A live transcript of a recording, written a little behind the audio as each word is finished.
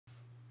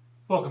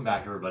Welcome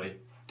back, everybody.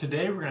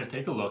 Today we're going to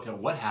take a look at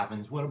what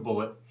happens when a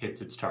bullet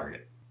hits its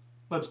target.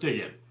 Let's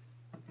dig in.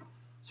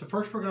 So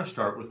first we're going to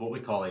start with what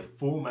we call a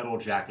full metal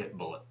jacket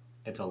bullet.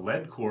 It's a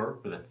lead core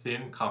with a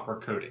thin copper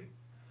coating.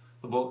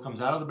 The bullet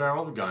comes out of the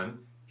barrel of the gun,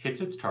 hits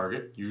its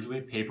target,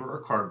 usually paper or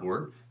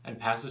cardboard, and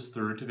passes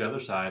through to the other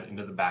side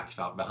into the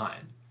backstop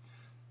behind.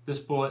 This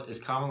bullet is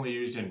commonly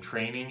used in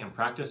training and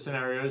practice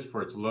scenarios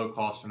for its low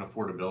cost and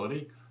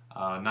affordability.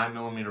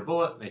 9mm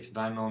bullet makes a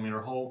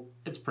 9mm hole.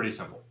 It's pretty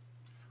simple.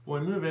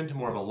 When we move into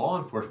more of a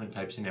law enforcement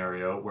type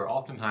scenario where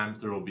oftentimes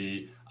there will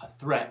be a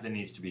threat that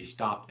needs to be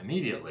stopped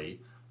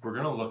immediately, we're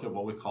going to look at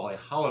what we call a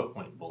hollow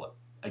point bullet.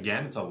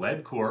 Again, it's a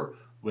lead core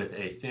with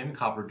a thin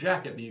copper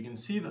jacket, but you can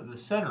see that the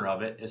center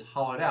of it is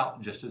hollowed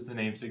out just as the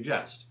name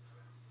suggests.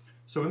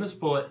 So when this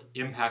bullet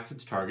impacts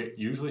its target,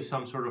 usually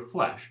some sort of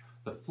flesh,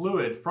 the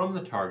fluid from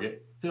the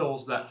target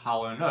fills that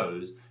hollow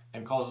nose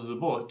and causes the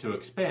bullet to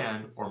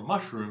expand or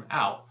mushroom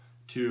out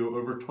to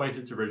over twice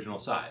its original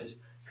size.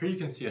 Here you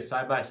can see a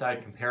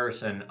side-by-side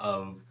comparison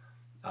of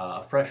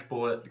a fresh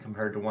bullet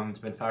compared to one that's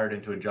been fired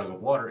into a jug of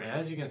water, and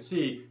as you can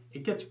see,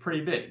 it gets pretty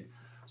big.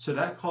 So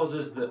that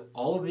causes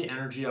all of the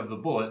energy of the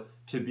bullet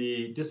to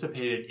be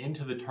dissipated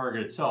into the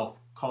target itself,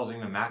 causing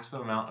the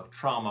maximum amount of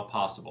trauma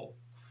possible.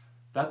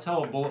 That's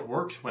how a bullet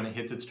works when it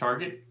hits its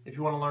target. If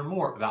you want to learn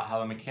more about how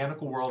the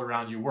mechanical world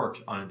around you works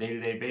on a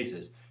day-to-day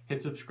basis,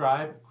 hit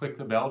subscribe, click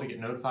the bell to get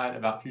notified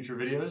about future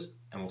videos,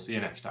 and we'll see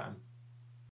you next time.